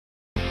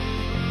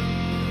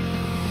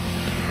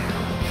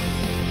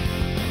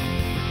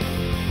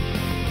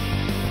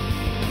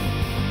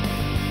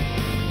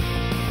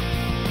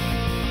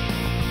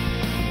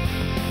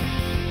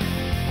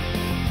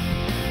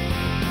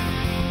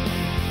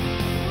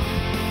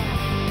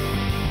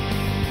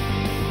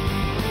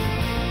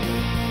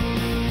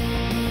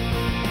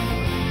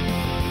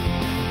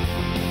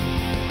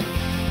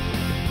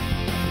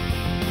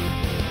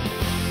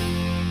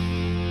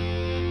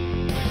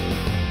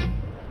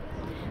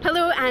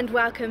and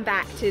welcome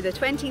back to the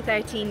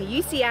 2013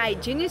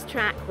 UCI Juniors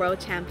Track World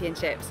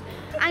Championships.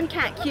 I'm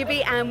Kat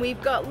Cuby and we've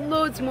got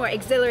loads more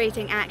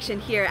exhilarating action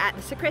here at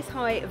the Sir Chris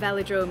Hoy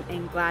Velodrome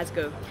in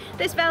Glasgow.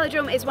 This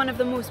velodrome is one of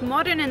the most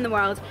modern in the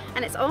world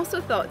and it's also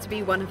thought to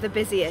be one of the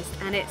busiest,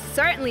 and it's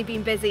certainly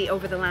been busy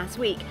over the last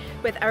week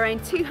with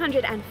around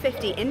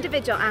 250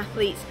 individual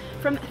athletes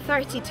from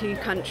 32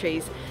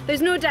 countries.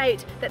 There's no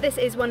doubt that this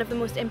is one of the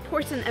most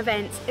important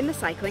events in the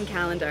cycling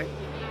calendar.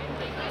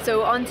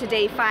 So on to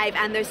day 5,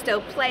 and there's still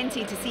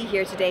plenty to see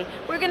here today.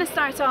 We're going to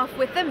start off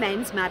with the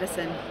men's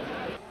Madison.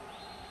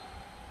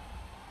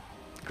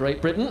 Great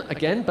Britain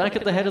again back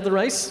at the head of the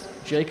race,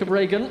 Jacob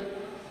Reagan.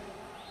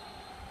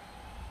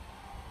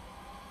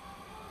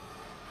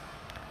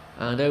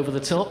 And over the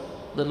top,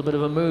 a little bit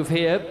of a move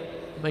here,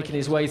 making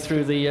his way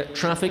through the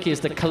traffic is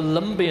the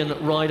Colombian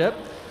rider.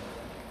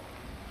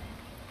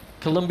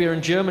 Colombia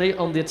and Germany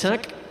on the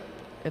attack,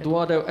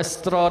 Eduardo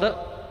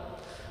Estrada.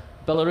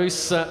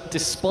 Belarus,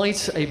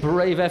 despite a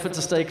brave effort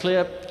to stay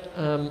clear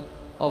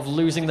of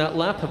losing that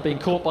lap, have been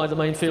caught by the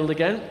main field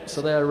again.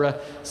 So they're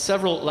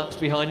several laps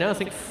behind now. I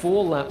think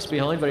 4 laps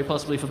behind, very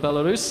possibly for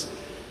Belarus.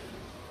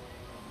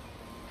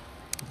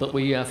 But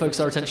we focus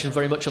our attention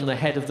very much on the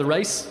head of the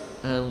race,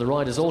 and the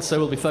riders also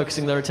will be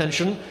focusing their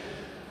attention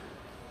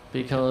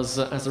because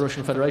as the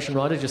Russian Federation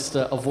rider just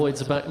avoids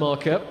a back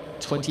marker,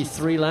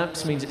 23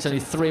 laps means it's only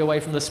 3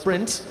 away from the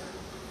sprint.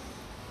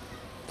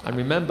 And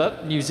remember,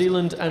 New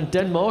Zealand and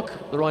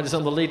Denmark, the riders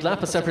on the lead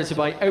lap, are separated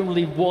by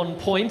only 1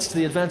 point to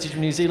the advantage of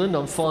New Zealand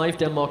on 5,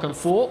 Denmark on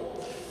 4.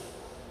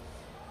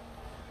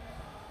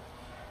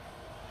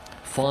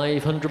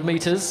 500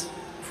 metres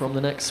from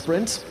the next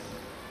sprint.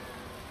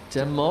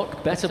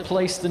 Denmark better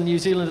placed than New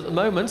Zealand at the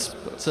moment,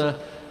 but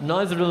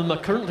neither of them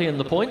are currently in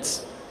the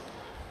points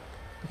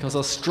because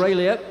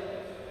Australia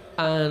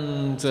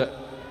into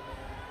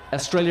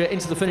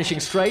the finishing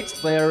straight.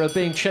 They are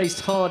being chased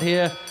hard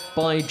here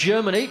by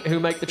Germany,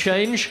 who make the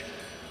change.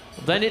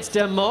 Then it's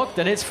Denmark,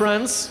 then it's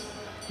France.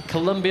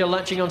 Colombia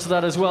latching onto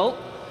that as well.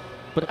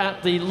 But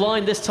at the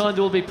line this time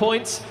there will be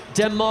points.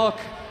 Denmark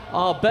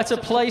are better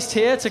placed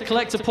here to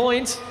collect a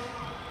point.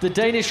 The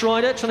Danish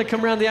rider trying to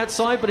come around the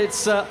outside, but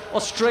it's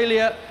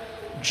Australia,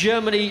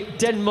 Germany,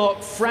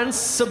 Denmark, France,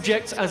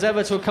 subject as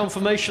ever to a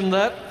confirmation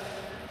there.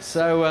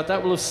 So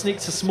that will have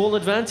sneaked a small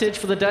advantage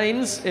for the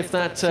Danes if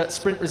that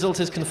sprint result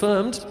is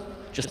confirmed.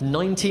 Just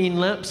 19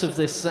 laps of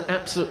this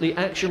absolutely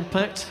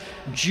action-packed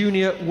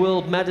Junior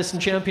World Madison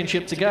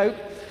Championship to go.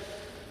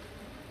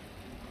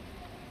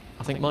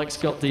 I think Mike's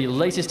got the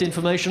latest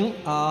information.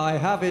 I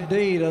have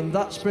indeed, and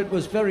that sprint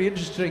was very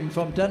interesting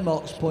from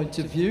Denmark's point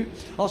of view.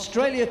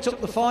 Australia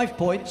took the 5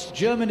 points,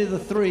 Germany the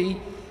 3,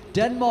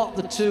 Denmark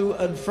the 2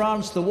 and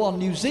France the 1.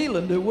 New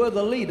Zealand, who were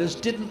the leaders,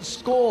 didn't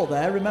score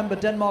there. Remember,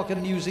 Denmark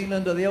and New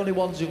Zealand are the only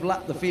ones who've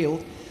lapped the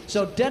field.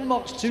 So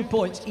Denmark's 2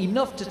 points,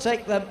 enough to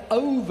take them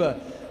over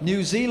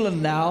New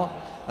Zealand now.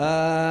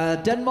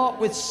 Denmark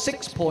with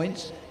 6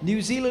 points,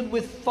 New Zealand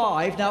with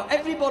 5. Now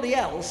everybody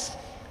else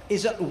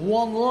is at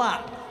 1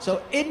 lap.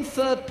 So in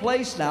 3rd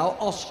place now,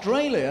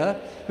 Australia,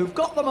 who've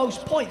got the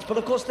most points, but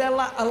of course they're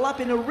a lap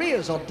in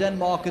arrears on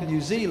Denmark and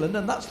New Zealand,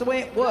 and that's the way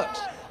it works.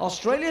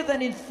 Australia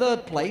then in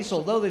 3rd place,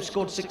 although they've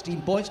scored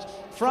 16 points.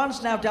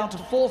 France now down to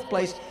 4th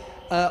place,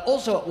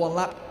 also at 1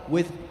 lap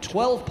with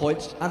 12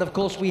 points. And of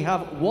course we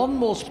have 1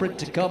 more sprint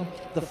to come,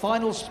 the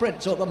final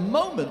sprint. So at the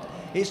moment,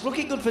 it's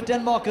looking good for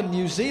Denmark and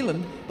New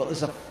Zealand, but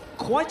there's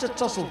quite a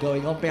tussle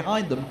going on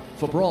behind them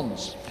for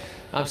bronze.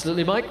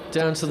 Absolutely, Mike.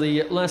 Down to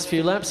the last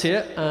few laps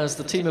here, as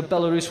the team of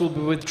Belarus will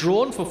be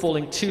withdrawn for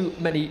falling too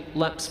many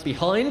laps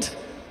behind.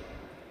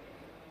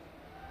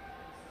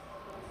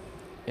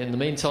 In the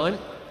meantime,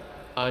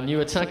 a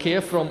new attack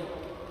here from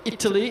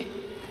Italy.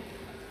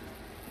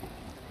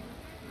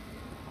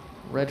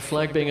 Red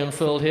flag being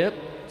unfurled here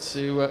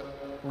to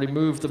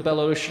remove the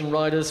Belarusian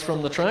riders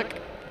from the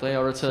track. They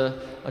are at a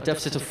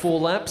deficit of 4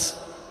 laps.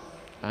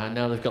 And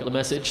now they've got the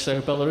message,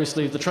 so Belarus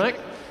leave the track.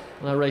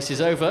 That race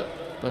is over,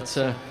 but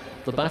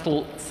the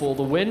battle for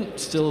the win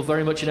still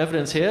very much in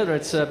evidence here.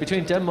 It's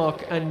between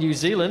Denmark and New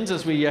Zealand.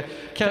 As we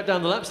count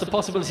down the laps, the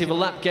possibility of a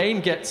lap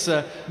gain gets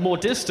more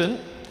distant.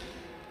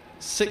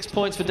 6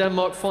 points for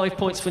Denmark, 5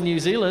 points for New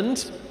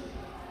Zealand.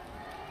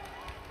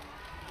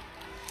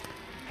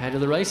 Head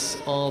of the race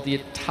are the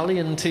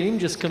Italian team,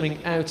 just coming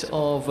out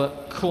of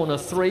corner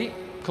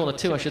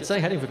 2 I should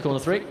say, heading for corner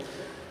 3.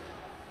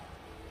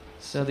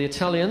 So the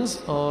Italians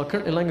are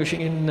currently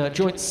languishing in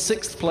joint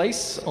 6th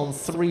place on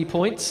 3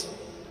 points.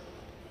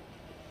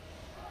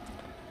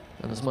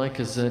 And as Mike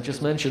has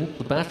just mentioned,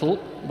 the battle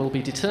will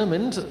be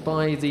determined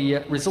by the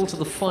result of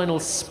the final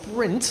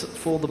sprint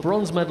for the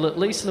bronze medal at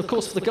least, and of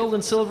course for the gold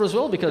and silver as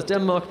well, because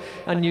Denmark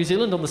and New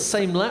Zealand on the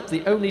same lap,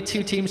 the only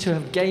 2 teams who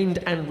have gained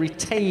and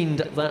retained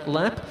that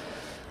lap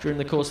during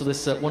the course of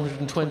this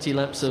 120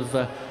 laps of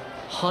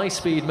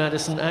high-speed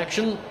Madison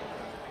action.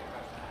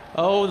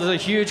 Oh, there's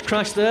a huge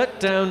crash there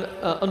down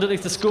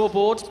underneath the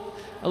scoreboard.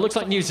 It looks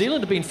like New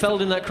Zealand have been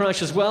felled in that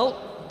crash as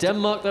well.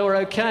 Denmark, they were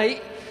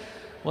okay.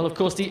 Well, of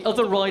course, the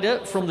other rider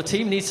from the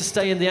team needs to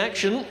stay in the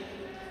action.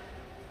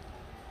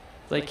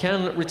 they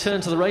can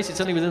return to the race. It's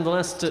only within the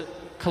last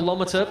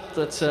kilometre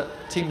that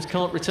teams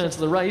can't return to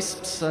the race.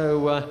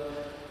 So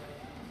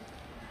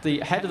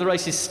the head of the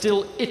race is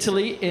still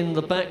Italy in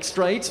the back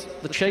straight.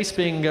 The chase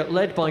being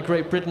led by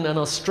Great Britain and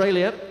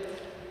Australia.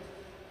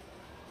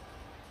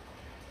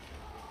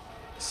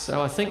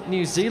 So I think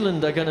New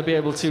Zealand are going to be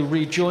able to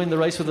rejoin the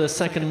race with a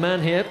second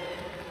man here.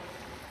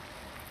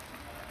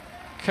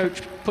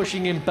 Coach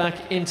pushing him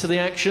back into the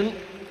action.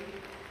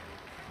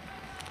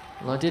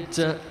 Well, I did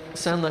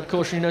sound that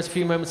cautionary note a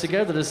few moments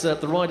ago that as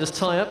the riders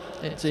tie up,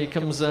 it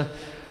becomes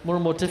more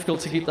and more difficult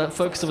to keep that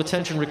focus of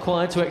attention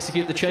required to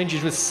execute the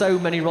changes with so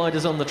many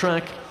riders on the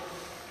track.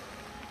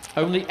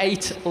 Only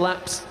 8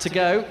 laps to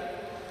go.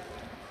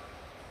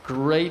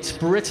 Great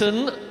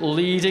Britain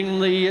leading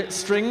the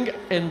string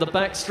in the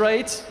back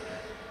straight.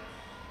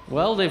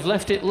 Well, they've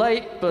left it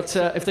late, but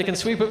if they can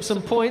sweep up some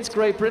points,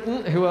 Great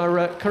Britain, who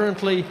are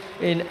currently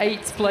in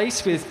 8th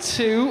place with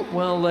 2,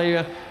 well, they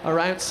are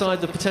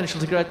outside the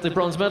potential to get the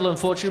bronze medal,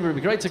 unfortunately, but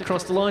it'd be great to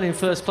cross the line in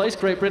first place.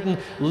 Great Britain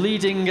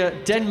leading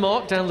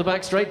Denmark down the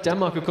back straight.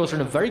 Denmark, of course, are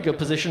in a very good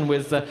position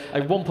with a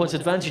 1-point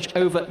advantage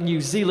over New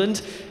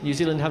Zealand. New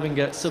Zealand having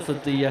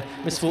suffered the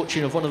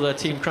misfortune of one of their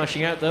team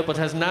crashing out there, but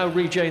has now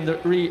rejoined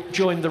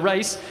the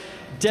race.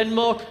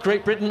 Denmark,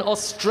 Great Britain,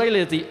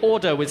 Australia, the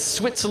order, with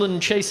Switzerland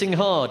chasing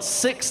hard.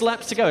 6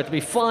 laps to go. It'll be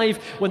 5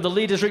 when the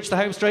leaders reach the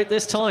home straight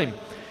this time.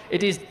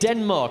 It is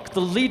Denmark,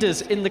 the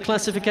leaders in the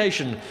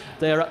classification.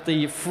 They're at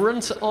the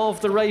front of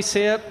the race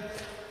here.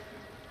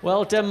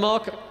 Well,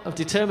 Denmark are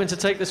determined to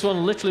take this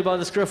one literally by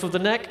the scruff of the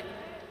neck.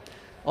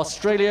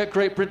 Australia,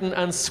 Great Britain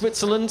and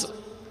Switzerland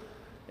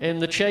in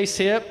the chase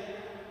here.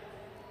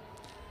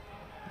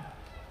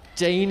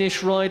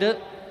 Danish rider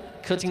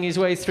cutting his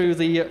way through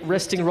the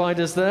resting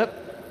riders there.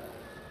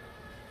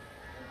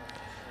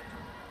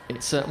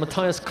 It's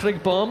Matthias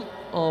Krigbaum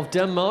of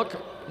Denmark.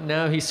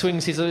 Now he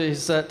swings his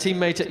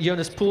teammate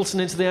Jonas Poulsen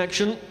into the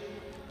action.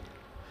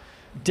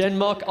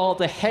 Denmark are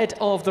the head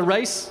of the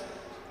race.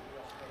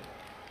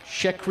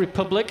 Czech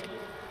Republic,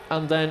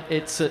 and then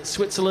it's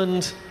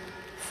Switzerland,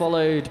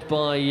 followed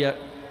by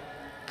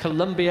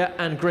Colombia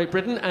and Great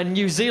Britain. And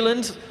New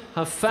Zealand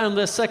have found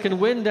their second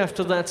wind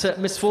after that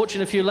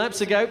misfortune a few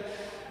laps ago.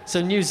 So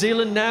New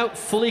Zealand now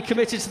fully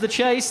committed to the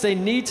chase. They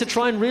need to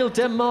try and reel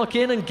Denmark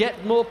in and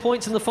get more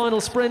points in the final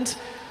sprint.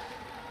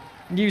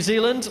 New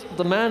Zealand,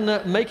 the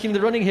man making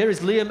the running here is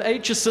Liam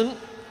Aitchison.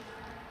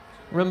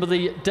 Remember,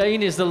 the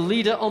Dane is the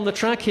leader on the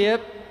track here,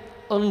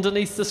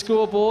 underneath the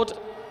scoreboard.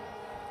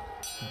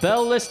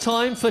 Bell this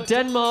time for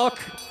Denmark.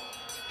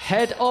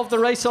 Head of the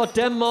race are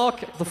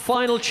Denmark, the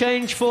final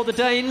change for the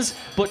Danes.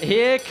 But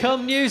here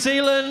come New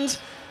Zealand.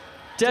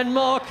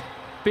 Denmark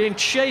being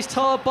chased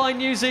hard by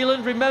New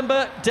Zealand.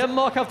 Remember,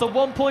 Denmark have the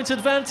 1-point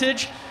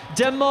advantage.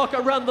 Denmark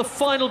around the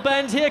final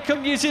bend. Here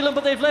come New Zealand,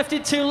 but they've left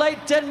it too late.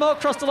 Denmark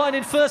crossed the line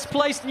in first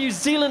place. New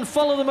Zealand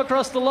follow them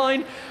across the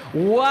line.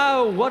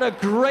 Wow, what a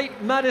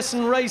great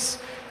Madison race.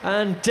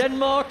 And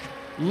Denmark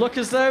look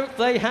as though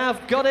they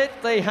have got it.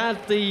 They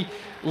had the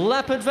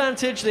lap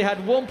advantage. They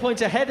had 1 point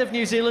ahead of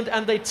New Zealand,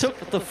 and they took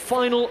the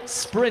final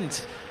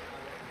sprint.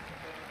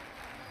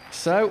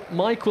 So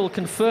Mike will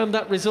confirm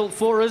that result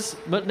for us,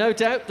 but no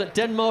doubt that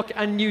Denmark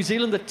and New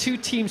Zealand, the 2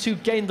 teams who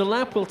gained the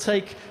lap, will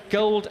take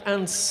gold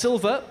and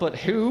silver. But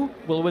who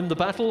will win the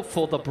battle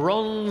for the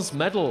bronze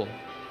medal?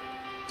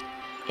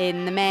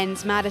 In the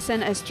men's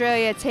Madison,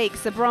 Australia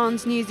takes the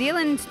bronze, New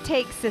Zealand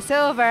takes the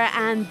silver,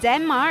 and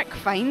Denmark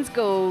finds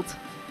gold.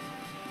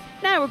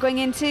 Now we're going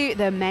into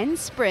the men's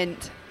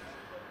sprint.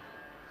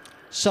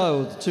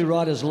 So the 2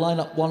 riders line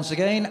up once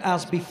again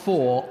as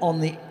before. On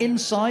the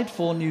inside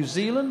for New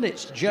Zealand,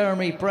 it's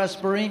Jeremy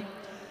Presbury,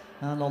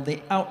 and on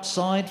the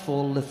outside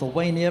for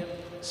Lithuania,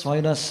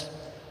 Svaidas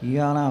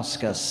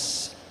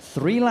Janauskas.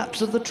 3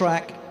 laps of the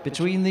track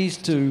between these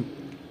 2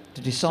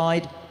 to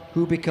decide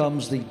who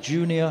becomes the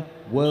Junior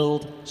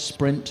World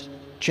Sprint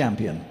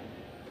Champion.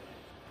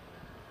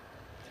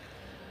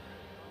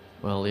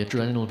 Well, the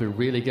adrenaline will be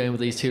really going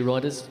with these 2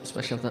 riders,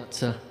 especially with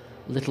that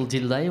little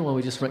delay while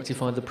we just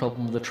rectified the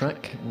problem with the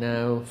track.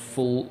 Now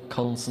full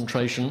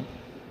concentration.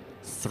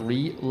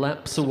 3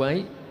 laps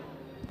away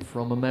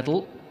from a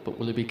medal, but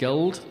will it be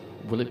gold?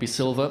 Will it be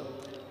silver?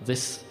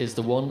 This is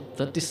the one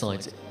that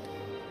decides it.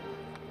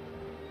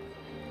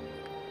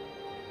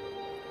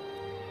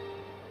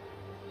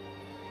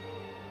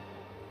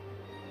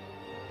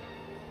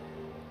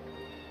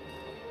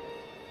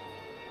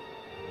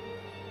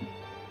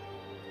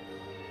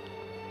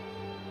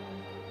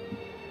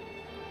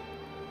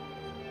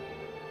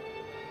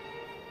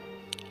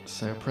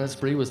 So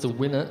Presbury was the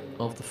winner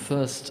of the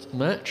first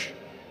match.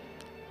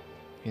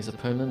 His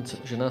opponent,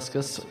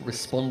 Janauskas,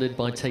 responded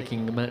by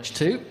taking the match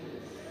 2.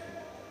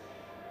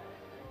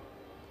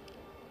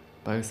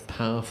 Both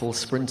powerful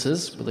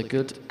sprinters with a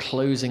good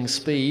closing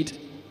speed.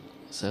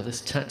 So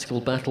this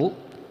tactical battle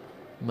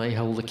may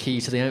hold the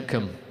key to the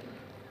outcome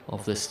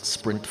of this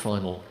sprint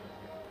final.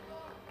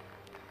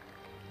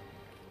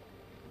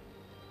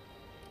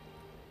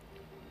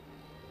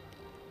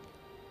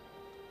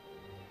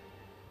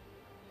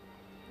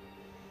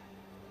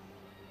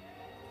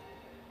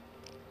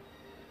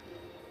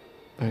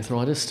 Both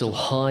riders still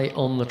high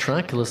on the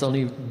track. There's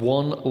only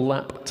one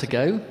lap to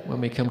go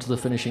when we come to the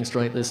finishing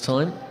straight this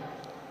time.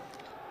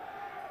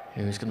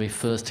 Who's going to be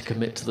first to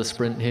commit to the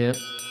sprint here?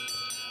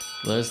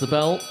 There's the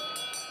bell.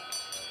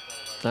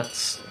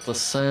 That's the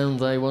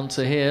sound they want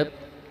to hear,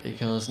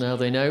 because now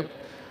they know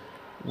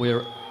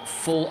we're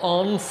full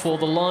on for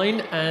the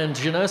line, and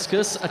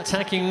Januskas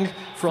attacking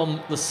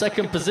from the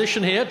second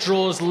position here,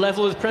 draws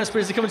level with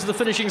Presperi as they come into the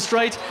finishing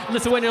straight.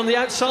 Lithuania on the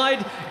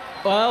outside.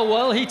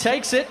 Well, he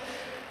takes it.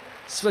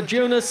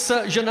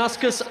 Svadžiūnas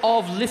Januskas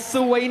of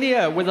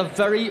Lithuania with a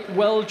very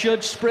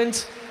well-judged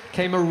sprint.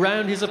 Came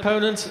around his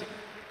opponent,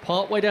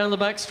 partway down the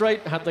back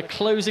straight, had the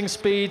closing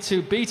speed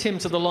to beat him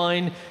to the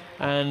line,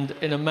 and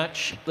in a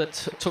match that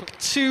took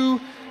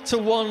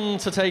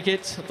 2-1 to take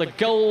it, the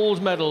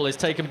gold medal is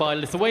taken by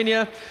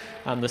Lithuania,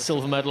 and the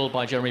silver medal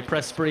by Jeremy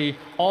Presperi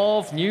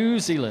of New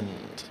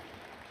Zealand.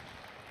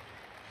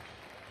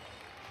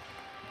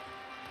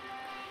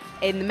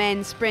 In the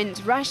men's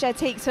sprint, Russia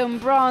takes home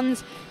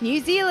bronze, New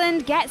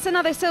Zealand gets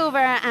another silver,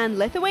 and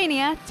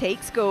Lithuania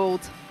takes gold.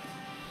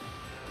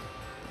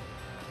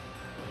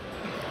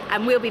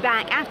 And we'll be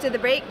back after the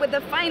break with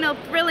the final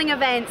thrilling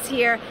events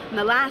here on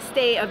the last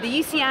day of the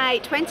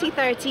UCI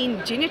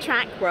 2013 Junior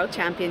Track World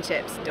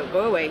Championships. Don't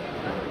go away.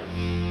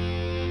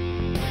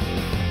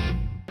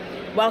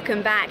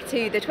 Welcome back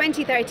to the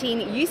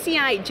 2013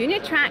 UCI Junior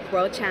Track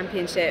World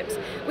Championships.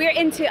 We're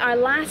into our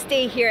last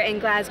day here in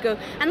Glasgow,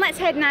 and let's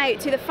head now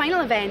to the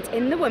final event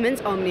in the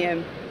women's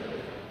Omnium.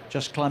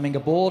 Just climbing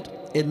aboard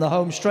in the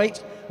home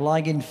straight,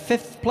 lying in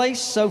 5th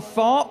place so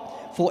far.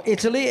 For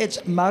Italy,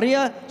 it's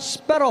Maria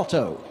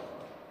Sperotto.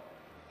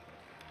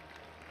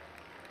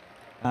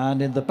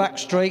 And in the back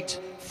straight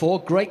for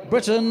Great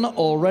Britain,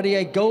 already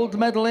a gold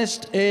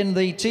medalist in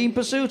the team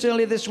pursuit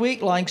earlier this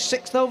week, lying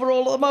 6th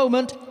overall at the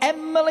moment,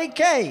 Emily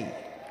Kay.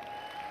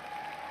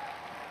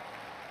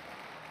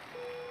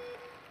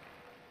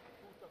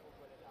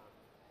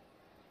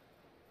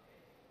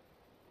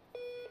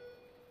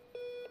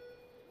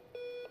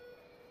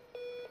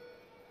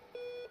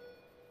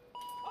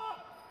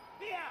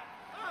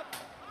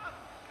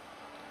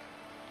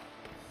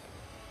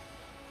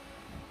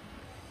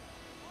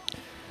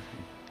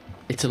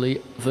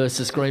 Italy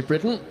versus Great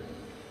Britain.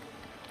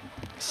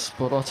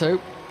 Sperotto,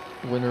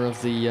 winner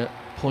of the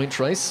point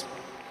race.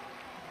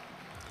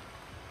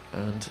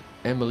 And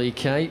Emily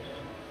Kay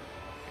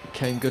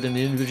came good in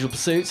the individual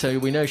pursuit, so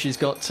we know she's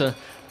got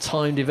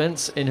timed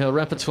events in her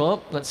repertoire.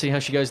 Let's see how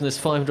she goes in this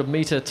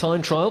 500-metre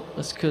time trial.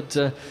 This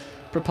could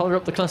propel her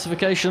up the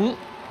classification.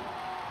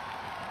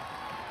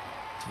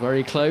 It's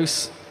very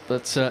close,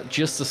 but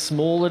just a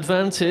small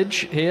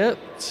advantage here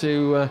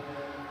to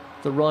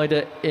the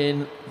rider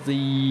in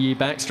the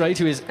back straight,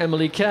 who is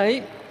Emily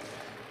Kay.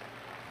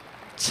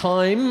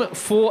 Time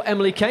for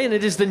Emily Kay, and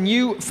it is the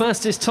new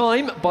fastest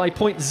time by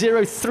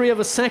 0.03 of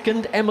a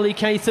second. Emily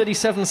Kay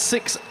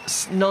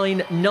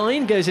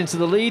 37.699 goes into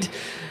the lead,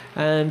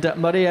 and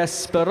Maria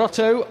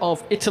Sperotto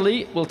of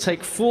Italy will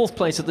take 4th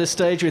place at this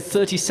stage with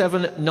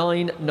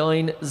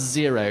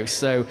 37.990.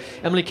 So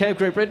Emily Kay of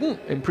Great Britain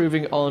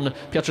improving on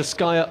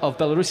Piotrowskaya of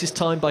Belarus's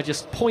time by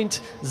just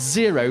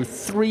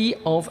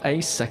 0.03 of a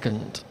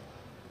second.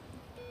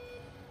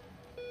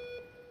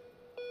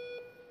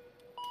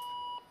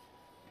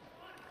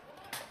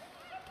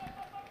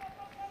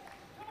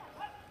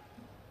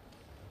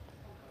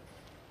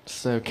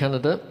 So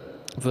Canada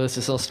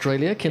versus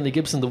Australia. Kinley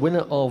Gibson, the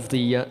winner of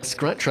the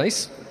scratch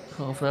race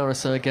half an hour or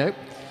so ago.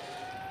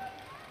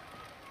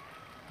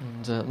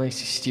 And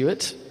Macy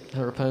Stewart,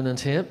 her opponent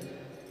here.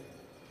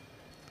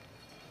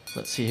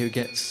 Let's see who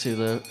gets to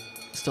the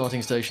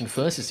starting station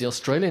first. It's the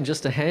Australian,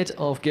 just ahead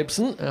of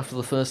Gibson after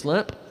the first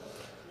lap.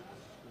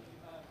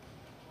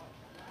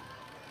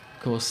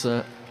 Of course,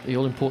 the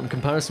all-important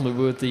comparison will be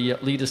with the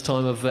leader's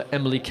time of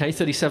Emily Kay,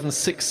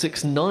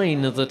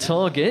 37.669 the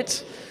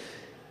target.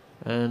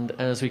 And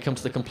as we come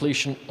to the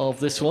completion of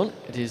this one,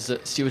 it is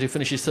Stewart who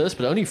finishes first,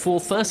 but only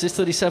 4th fastest,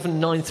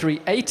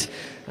 37.938,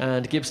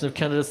 and Gibson of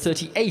Canada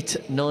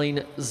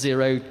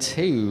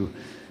 38.902.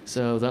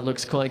 So that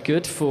looks quite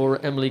good for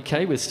Emily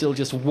Kay, with still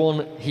just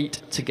 1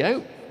 heat to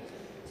go.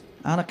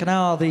 Anna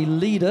Knauer, the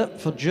leader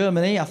for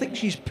Germany. I think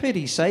she's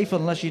pretty safe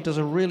unless she does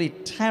a really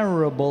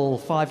terrible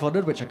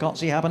 500, which I can't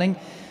see happening.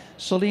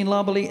 Soline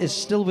Laboli is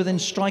still within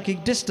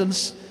striking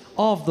distance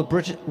of the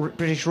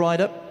British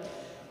rider.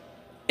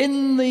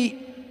 In the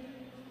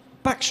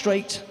back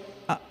straight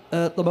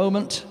at the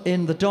moment,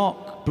 in the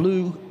dark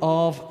blue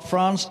of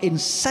France, in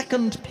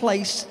 2nd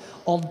place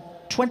on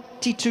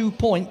 22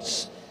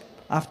 points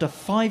after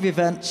 5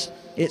 events,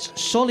 it's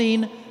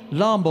Soline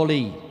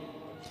Laboli.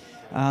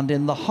 And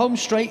in the home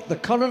straight, the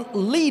current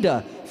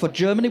leader for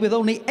Germany with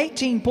only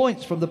 18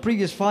 points from the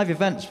previous 5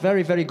 events.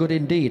 Very, very good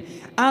indeed.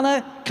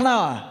 Anna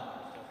Knauer.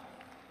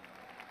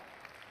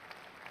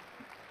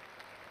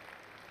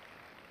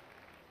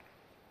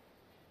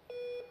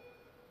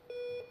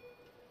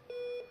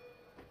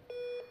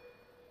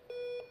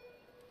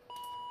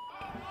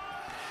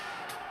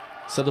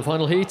 So the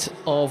final heat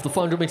of the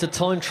 500-metre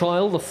time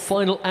trial, the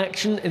final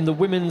action in the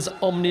women's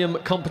Omnium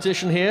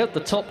competition here.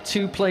 The top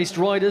two placed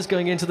riders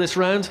going into this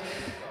round,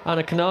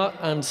 Anna Knaack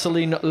and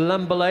Celine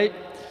Lamberlet,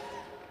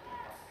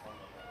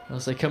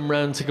 as they come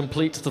round to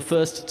complete the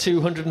first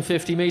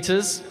 250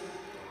 metres.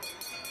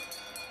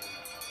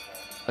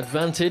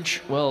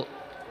 Advantage, well,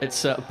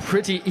 it's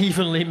pretty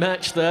evenly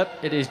matched there.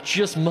 It is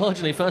just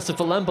marginally faster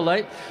for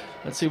Lamberlet.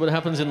 Let's see what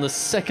happens in the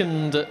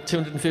second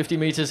 250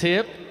 metres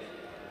here.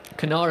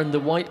 Knaack in the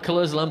white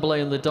colours,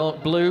 Lamberlet in the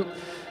dark blue,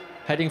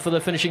 heading for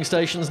the finishing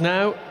stations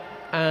now.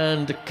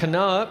 And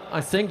Knaack, I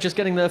think, just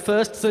getting there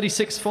first,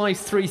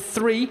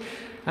 36.533,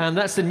 and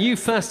that's the new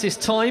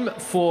fastest time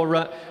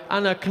for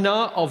Anna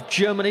Knaack of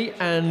Germany,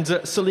 and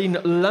Celine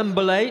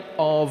Lamberlet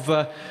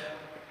of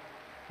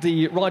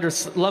the rider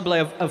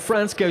Lamberlet of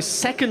France goes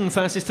second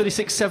fastest,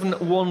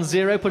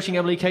 36.710, pushing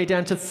Emily Kay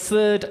down to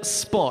third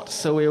spot.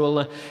 So we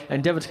will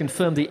endeavour to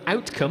confirm the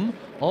outcome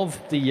of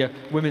the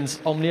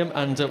women's Omnium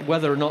and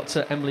whether or not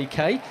Emily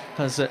Kay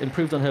has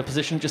improved on her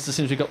position just as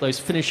soon as we got those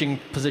finishing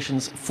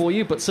positions for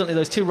you. But certainly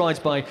those two rides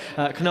by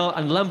Knaack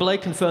and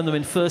Lamberlet confirm them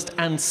in first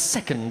and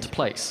second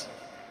place.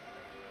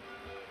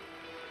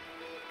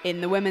 In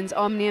the women's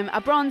Omnium,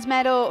 a bronze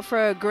medal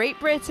for Great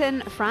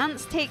Britain,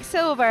 France takes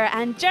silver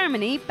and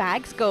Germany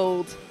bags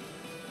gold.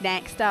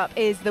 Next up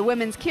is the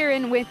women's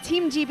Keirin with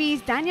Team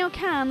GB's Danielle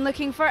Kahn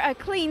looking for a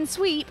clean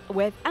sweep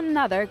with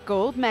another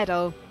gold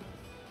medal.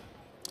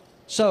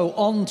 So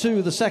on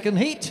to the second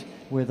heat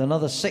with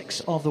another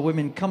 6 of the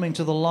women coming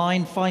to the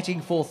line, fighting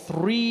for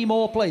 3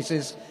 more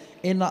places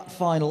in that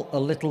final a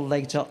little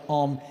later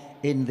on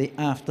in the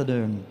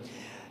afternoon.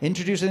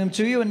 Introducing them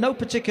to you in no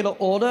particular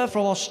order: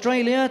 from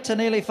Australia,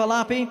 Taneli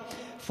Falapi;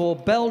 for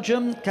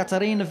Belgium,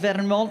 Catherine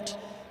Vermont;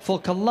 for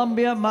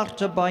Colombia,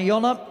 Marta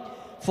Bayona;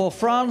 for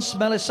France,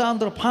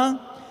 Melisandre Pain;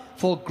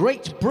 for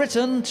Great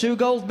Britain, 2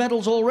 gold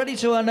medals already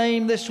to her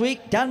name this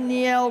week,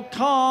 Danielle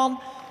Kahn;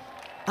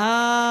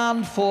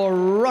 and for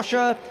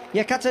Russia,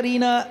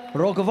 Yekaterina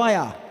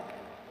Rogovaya.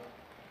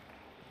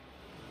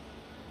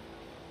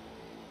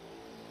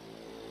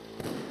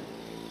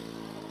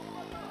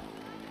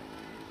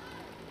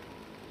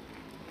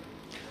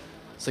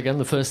 So again,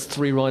 the first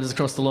 3 riders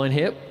across the line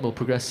here will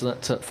progress to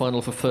that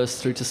final for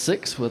first through to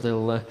 6, where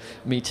they'll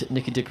meet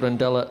Nikki de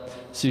Grandella,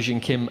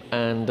 Sujin Kim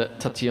and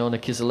Tatiana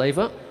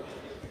Kiseleva.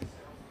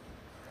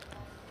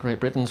 Great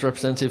Britain's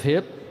representative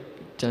here,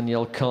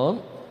 Danielle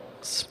Kahn,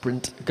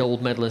 sprint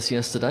gold medalist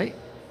yesterday.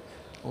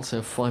 Also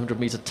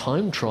 500-metre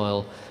time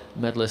trial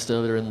medalist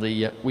earlier in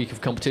the week of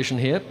competition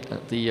here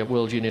at the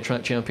World Junior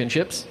Track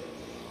Championships.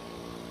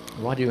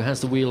 The rider who has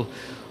the wheel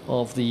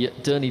of the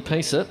Derny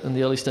Pacer in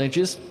the early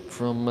stages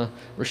from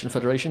Russian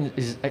Federation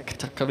is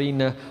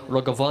Ekaterina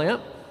Rogovaya,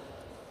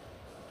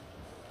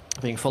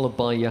 being followed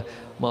by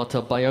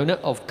Marta Bayona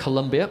of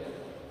Colombia,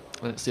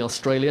 and it's the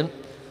Australian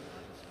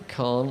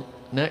Kahn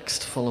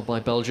next, followed by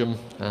Belgium,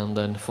 and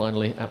then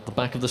finally at the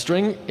back of the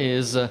string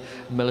is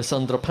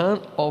Melisandre Pain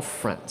of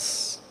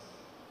France.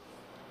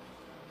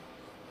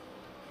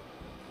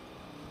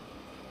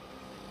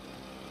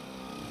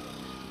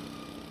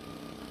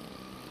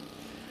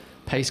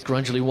 Pace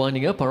gradually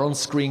winding up. Our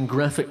on-screen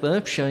graphic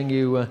there showing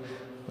you we're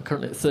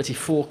currently at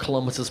 34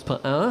 kilometers per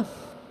hour.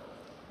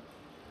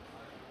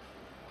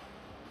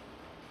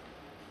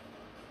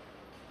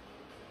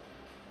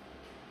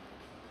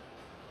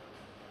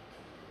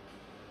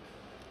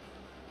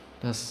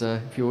 As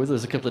if you were with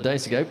us a couple of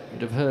days ago,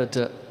 you'd have heard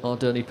our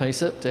Derny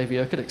pacer, Davey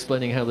Urquhart,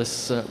 explaining how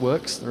this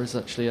works. There is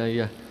actually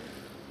a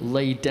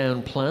laid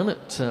down plan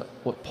at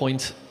what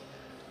point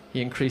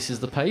he increases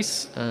the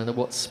pace and at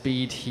what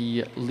speed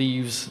he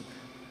leaves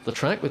the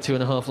track with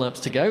 2.5 laps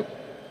to go.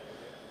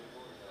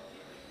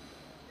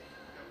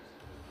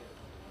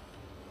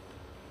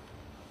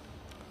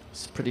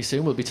 So pretty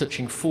soon we'll be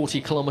touching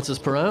 40 kilometers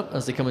per hour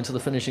as they come into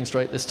the finishing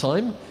straight this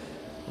time.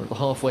 We're at the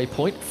halfway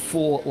point,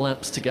 4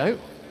 laps to go.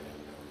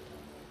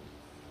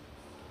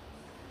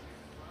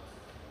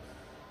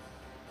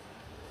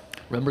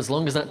 Remember, as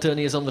long as that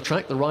Derny is on the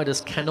track, the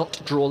riders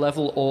cannot draw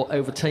level or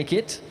overtake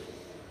it.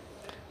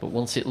 But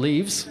once it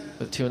leaves,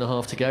 with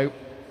 2.5 to go,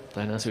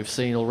 then as we've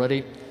seen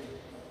already,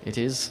 it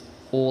is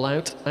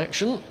all-out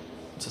action.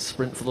 It's a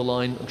sprint for the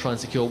line and try and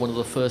secure one of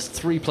the first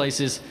 3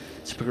 places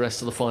to progress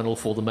to the final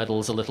for the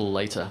medals a little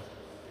later.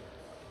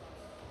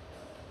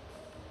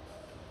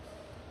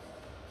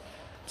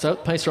 So,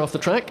 pacer off the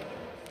track.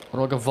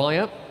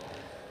 Rogovaya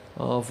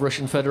of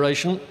Russian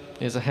Federation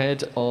is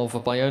ahead of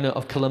Bayona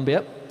of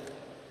Colombia.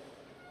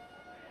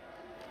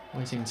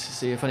 Waiting to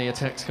see if any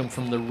attacks come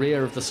from the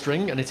rear of the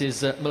string, and it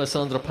is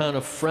Melisandre Pain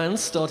of France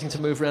starting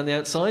to move around the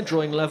outside,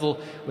 drawing level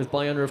with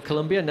Bayona of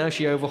Colombia. Now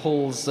she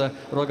overhauls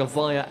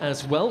Rogovaya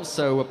as well,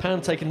 so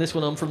Pain taking this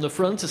one on from the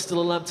front. There's still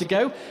a lap to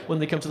go when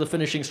they come to the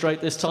finishing straight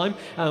this time.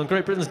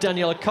 Great Britain's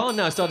Danielle Kahn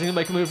now starting to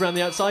make a move around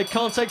the outside.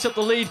 Kahn takes up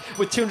the lead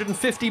with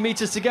 250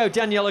 metres to go.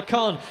 Danielle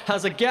Kahn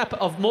has a gap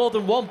of more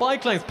than 1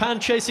 bike length. Pain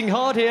chasing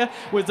hard here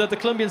with the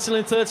Colombian still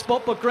in 3rd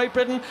spot, but Great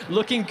Britain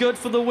looking good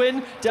for the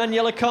win.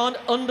 Danielle Kahn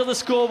under the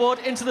scoreboard.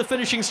 forward into the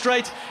finishing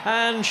straight,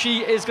 and she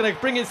is going to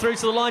bring it through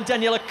to the line.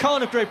 Daniela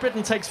Khan of Great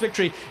Britain takes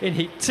victory in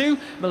Heat 2.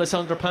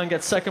 Melisandre Pan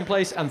gets second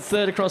place, and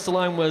third across the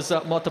line was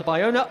Marta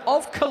Bayona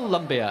of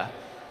Colombia.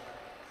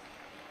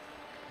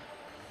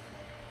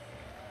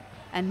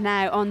 And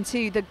now on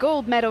to the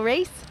gold medal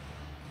race.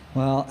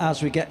 Well,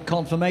 as we get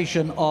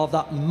confirmation of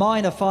that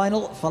minor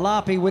final,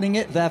 Falapi winning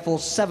it, therefore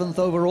 7th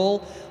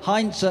overall.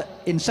 Heinze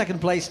in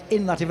second place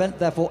in that event,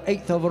 therefore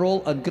 8th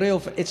overall. And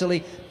Greo for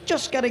Italy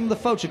just getting the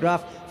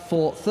photograph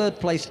for 3rd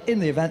place in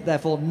the event,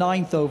 therefore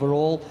 9th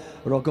overall.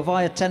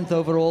 Rogovaya 10th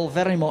overall,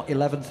 Verimot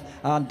 11th,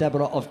 and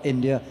Deborah of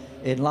India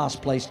in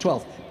last place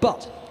 12th.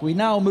 But we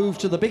now move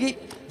to the biggie.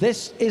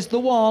 This is the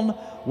one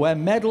where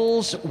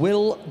medals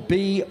will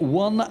be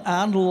won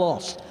and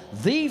lost.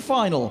 The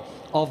final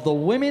of the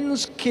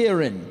women's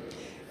keirin,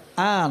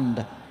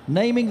 and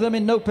naming them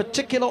in no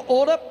particular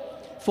order: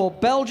 for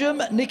Belgium,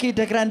 Niki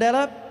de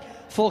Grandella;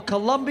 for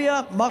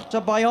Colombia, Marta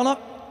Bayona;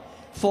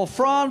 for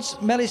France,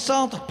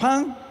 Melisandre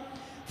Pan;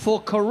 for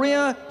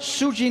Korea,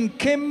 Sujin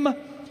Kim;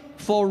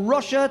 for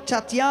Russia,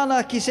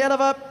 Tatiana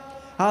Kiselova;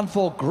 and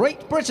for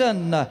Great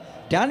Britain,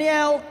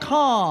 Danielle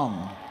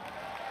Khan.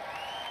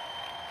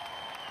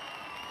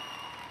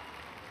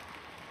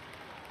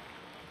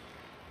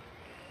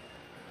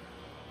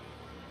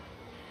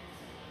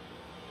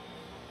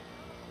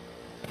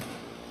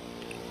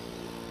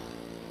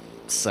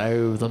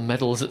 So the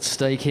medals at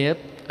stake here,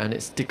 and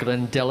it's de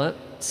Grandella,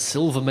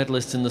 silver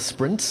medalist in the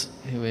sprint,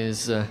 who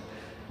is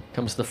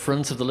comes to the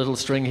front of the little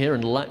string here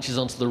and latches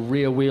onto the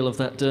rear wheel of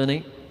that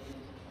Derny.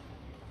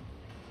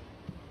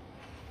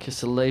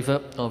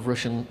 Kiseleva of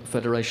Russian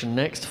Federation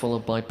next,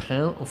 followed by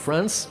Pan of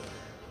France.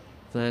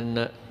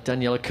 Then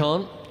Daniela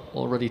Khan,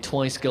 already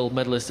twice gold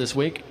medalist this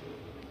week.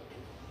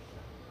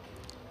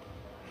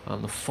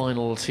 And the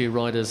final two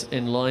riders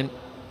in line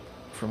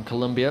from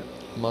Colombia,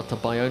 Marta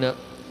Bayona,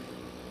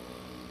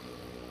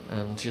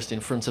 and just in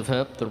front of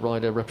her, the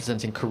rider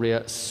representing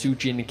Korea,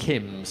 Sujin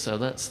Kim. So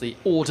that's the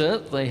order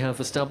they have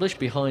established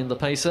behind the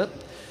pacer.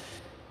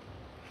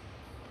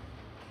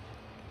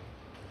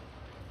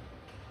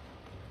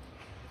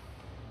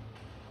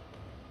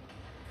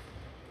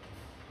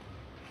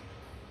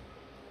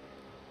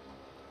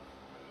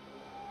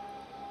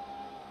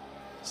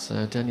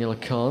 So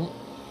Daniela Khan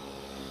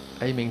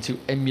aiming to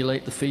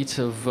emulate the feat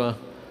of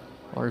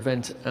our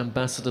event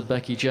ambassador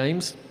Becky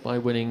James by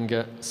winning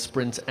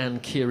sprint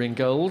and keirin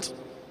gold.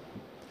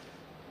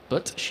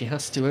 But she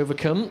has to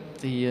overcome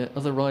the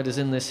other riders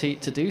in this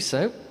heat to do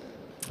so.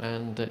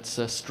 And it's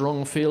a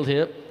strong field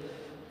here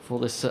for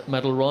this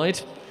medal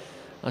ride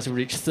as we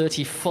reach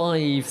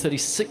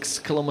 36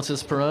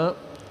 kilometers per hour.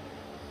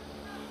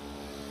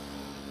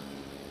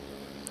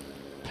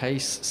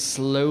 Pace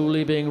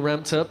slowly being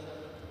ramped up.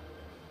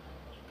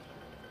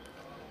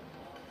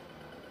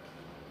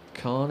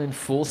 Khan in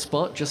 4th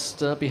spot,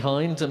 just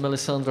behind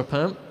Melisandre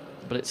Pan,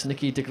 but it's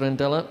Niki de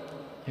Grandella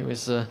who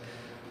is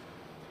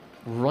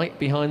right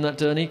behind that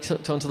Derny,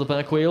 tucked onto the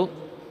back wheel.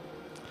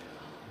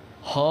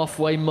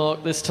 Halfway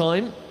mark this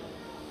time.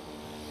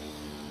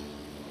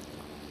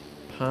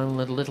 Pan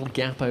let a little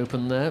gap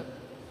open there,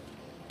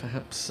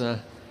 perhaps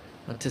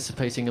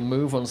anticipating a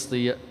move once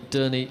the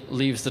Derny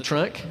leaves the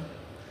track.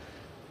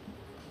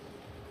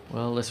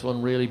 Well, this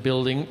one really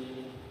building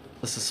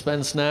the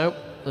suspense now.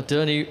 The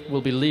Derny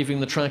will be leaving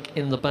the track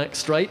in the back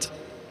straight.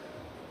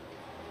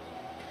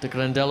 De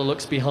Grandella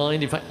looks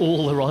behind. In fact,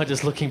 all the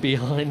riders looking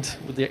behind,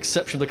 with the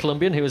exception of the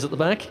Colombian, who is at the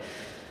back.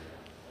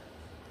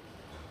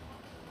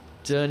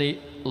 Derny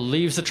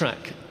leaves the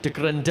track. De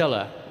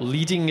Grandella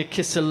leading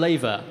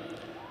Kiseleva,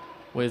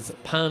 with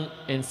Pan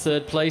in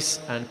 3rd place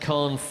and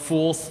Khan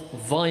 4th,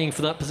 vying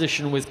for that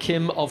position with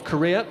Kim of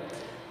Korea.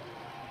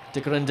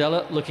 De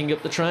Grandella looking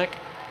up the track,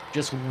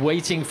 just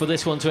waiting for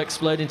this one to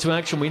explode into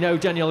action. We know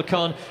Danielle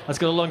Khan has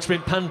got a long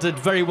sprint. Pan did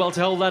very well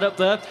to hold that up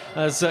there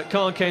as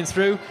Khan came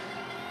through.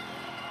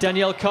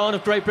 Danielle Khan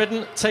of Great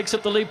Britain takes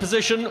up the lead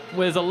position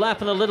with a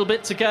lap and a little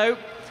bit to go.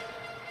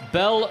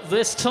 Bell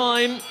this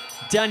time.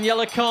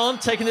 Daniela Khan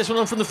taking this one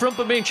on from the front,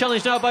 but being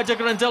challenged now by de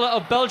Grandella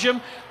of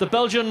Belgium. The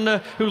Belgian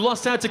who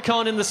lost out to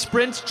Khan in the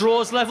sprint,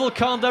 draws level.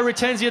 Khan, though,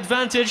 retains the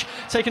advantage,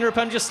 taking her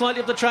opponent just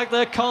slightly up the track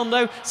there. Khan,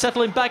 though,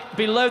 settling back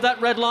below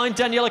that red line.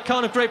 Daniela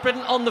Khan of Great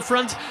Britain on the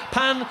front.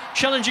 Pan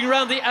challenging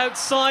around the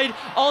outside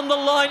on the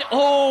line.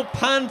 Oh,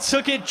 Pan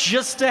took it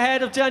just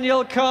ahead of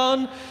Danielle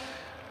Khan.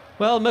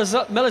 Well,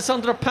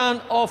 Melisandre Pan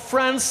of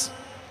France.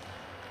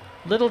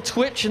 Little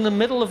twitch in the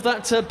middle of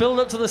that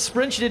build-up to the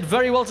sprint. She did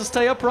very well to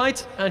stay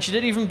upright, and she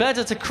did even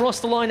better to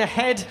cross the line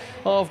ahead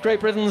of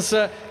Great Britain's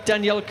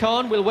Danielle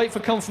Khan. We'll wait for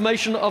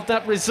confirmation of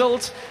that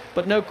result,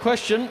 but no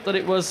question that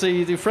it was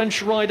the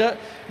French rider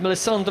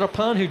Melisandre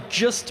Pan who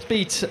just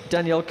beat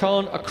Danielle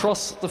Khan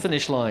across the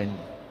finish line.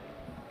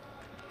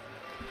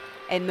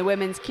 In the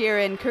women's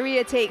keirin,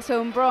 Korea takes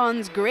home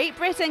bronze, Great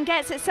Britain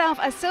gets itself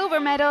a silver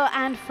medal,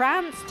 and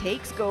France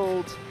takes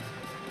gold.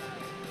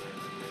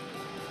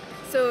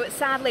 So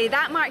sadly,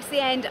 that marks the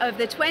end of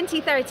the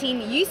 2013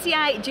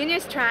 UCI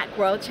Juniors Track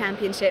World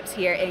Championships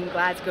here in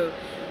Glasgow.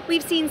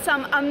 We've seen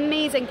some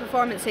amazing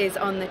performances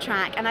on the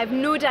track, and I've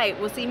no doubt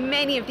we'll see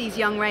many of these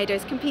young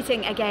riders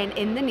competing again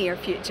in the near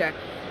future.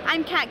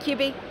 I'm Kat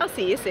Cuby, I'll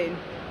see you soon.